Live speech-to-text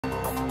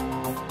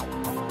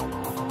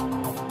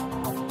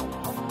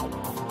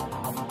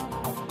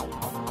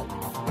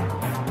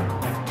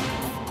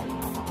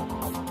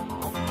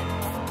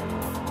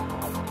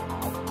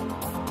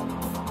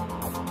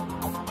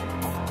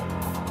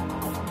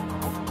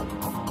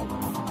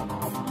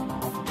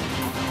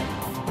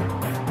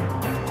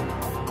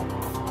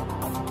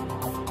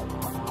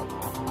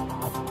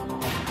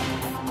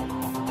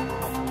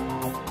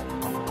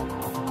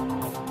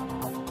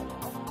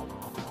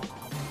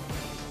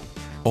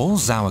All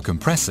Sauer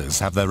compressors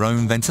have their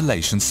own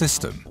ventilation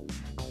system.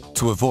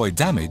 To avoid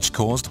damage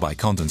caused by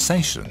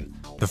condensation,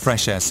 the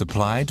fresh air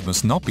supplied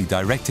must not be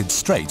directed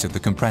straight at the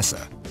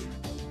compressor.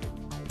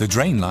 The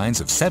drain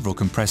lines of several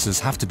compressors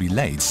have to be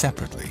laid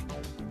separately.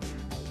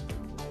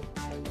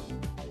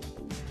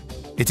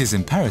 It is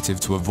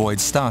imperative to avoid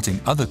starting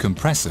other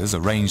compressors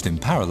arranged in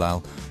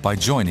parallel by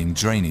joining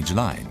drainage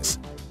lines.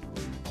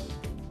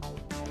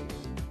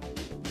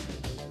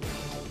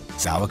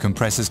 Sauer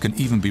compressors can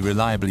even be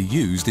reliably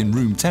used in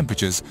room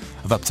temperatures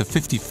of up to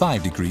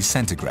 55 degrees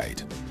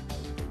centigrade.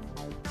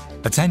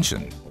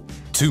 Attention!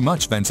 Too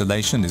much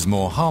ventilation is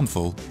more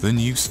harmful than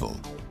useful.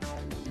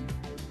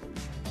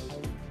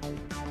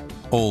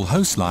 All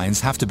hose lines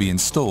have to be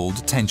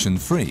installed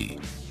tension-free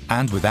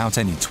and without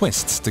any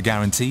twists to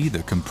guarantee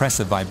the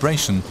compressor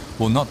vibration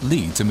will not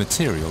lead to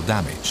material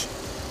damage.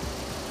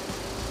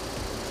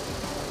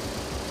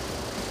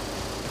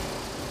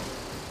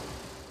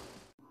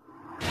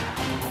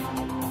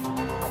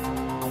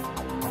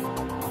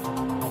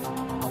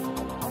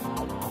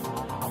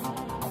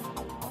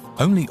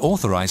 Only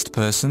authorized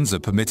persons are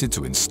permitted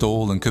to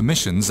install and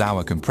commission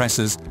Sauer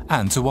compressors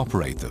and to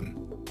operate them.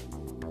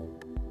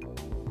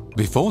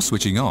 Before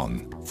switching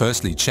on,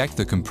 firstly check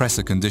the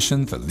compressor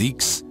condition for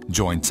leaks,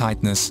 joint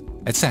tightness,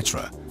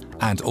 etc.,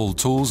 and all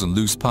tools and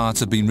loose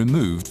parts have been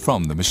removed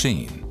from the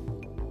machine.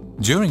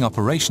 During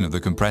operation of the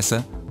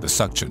compressor, the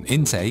suction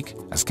intake,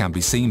 as can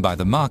be seen by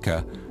the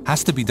marker,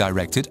 has to be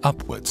directed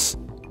upwards.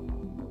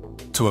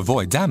 To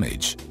avoid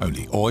damage,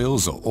 only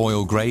oils or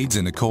oil grades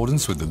in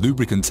accordance with the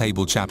Lubricant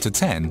Table Chapter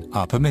 10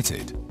 are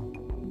permitted.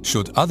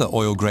 Should other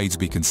oil grades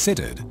be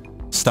considered,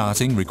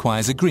 starting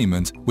requires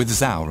agreement with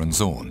Sauer &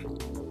 Zorn.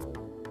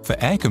 For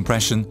air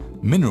compression,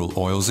 mineral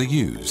oils are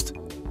used.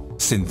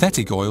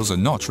 Synthetic oils are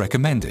not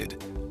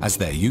recommended, as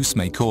their use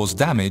may cause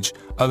damage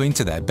owing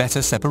to their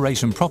better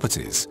separation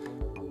properties.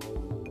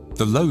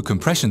 The low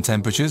compression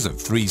temperatures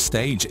of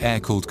three-stage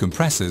air-cooled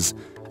compressors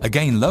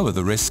again lower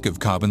the risk of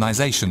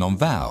carbonization on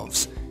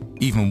valves,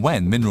 even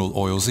when mineral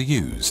oils are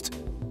used.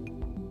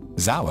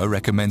 Sauer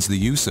recommends the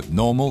use of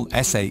normal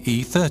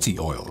SAE 30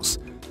 oils,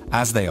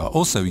 as they are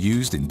also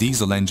used in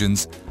diesel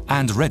engines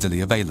and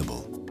readily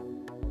available.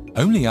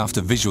 Only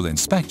after visual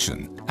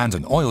inspection and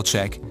an oil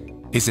check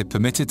is it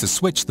permitted to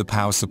switch the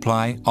power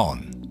supply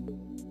on.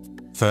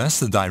 First,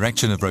 the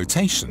direction of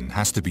rotation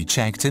has to be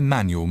checked in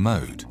manual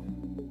mode.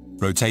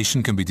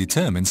 Rotation can be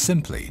determined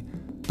simply,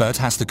 but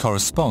has to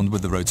correspond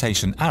with the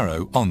rotation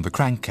arrow on the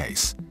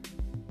crankcase.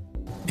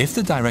 If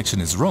the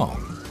direction is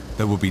wrong,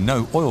 there will be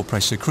no oil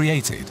pressure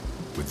created,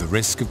 with the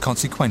risk of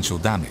consequential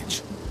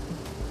damage.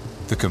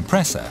 The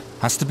compressor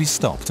has to be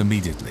stopped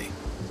immediately.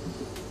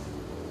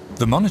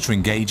 The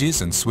monitoring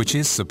gauges and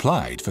switches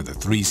supplied for the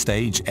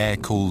three-stage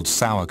air-cooled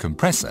Sauer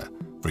compressor,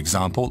 for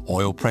example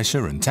oil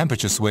pressure and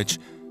temperature switch,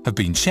 have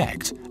been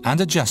checked and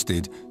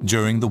adjusted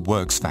during the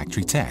works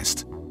factory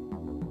test.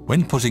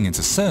 When putting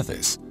into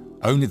service,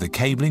 only the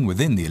cabling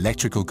within the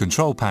electrical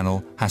control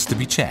panel has to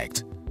be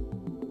checked.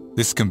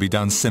 This can be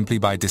done simply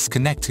by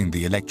disconnecting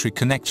the electric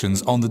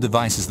connections on the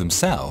devices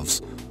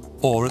themselves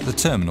or at the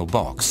terminal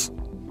box.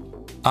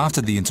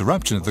 After the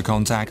interruption of the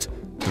contact,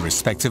 the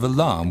respective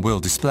alarm will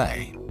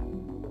display.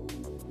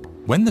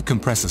 When the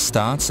compressor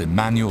starts in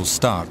manual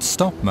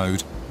start-stop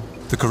mode,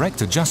 the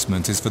correct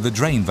adjustment is for the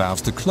drain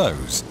valves to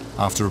close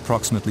after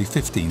approximately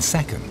 15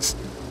 seconds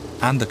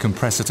and the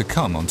compressor to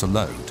come onto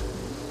load.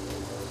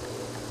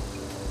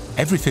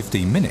 Every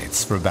 15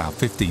 minutes for about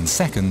 15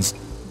 seconds,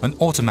 an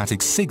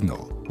automatic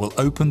signal will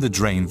open the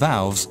drain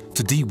valves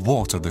to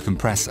de-water the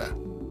compressor.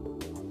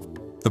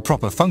 The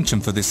proper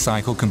function for this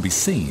cycle can be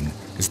seen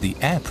as the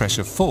air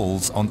pressure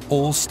falls on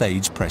all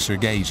stage pressure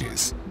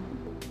gauges.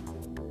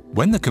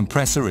 When the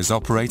compressor is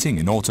operating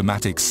in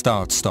automatic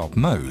start-stop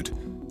mode,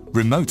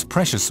 remote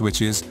pressure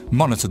switches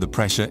monitor the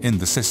pressure in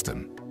the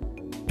system.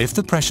 If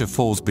the pressure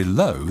falls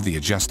below the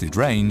adjusted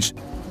range,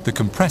 the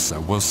compressor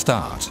will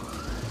start.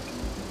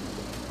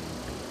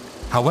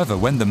 However,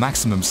 when the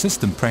maximum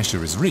system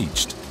pressure is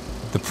reached,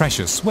 the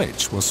pressure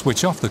switch will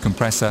switch off the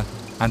compressor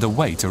and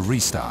await a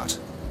restart.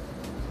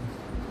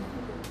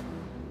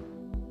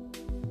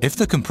 If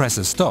the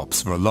compressor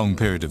stops for a long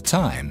period of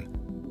time,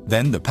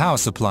 then the power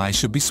supply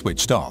should be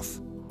switched off.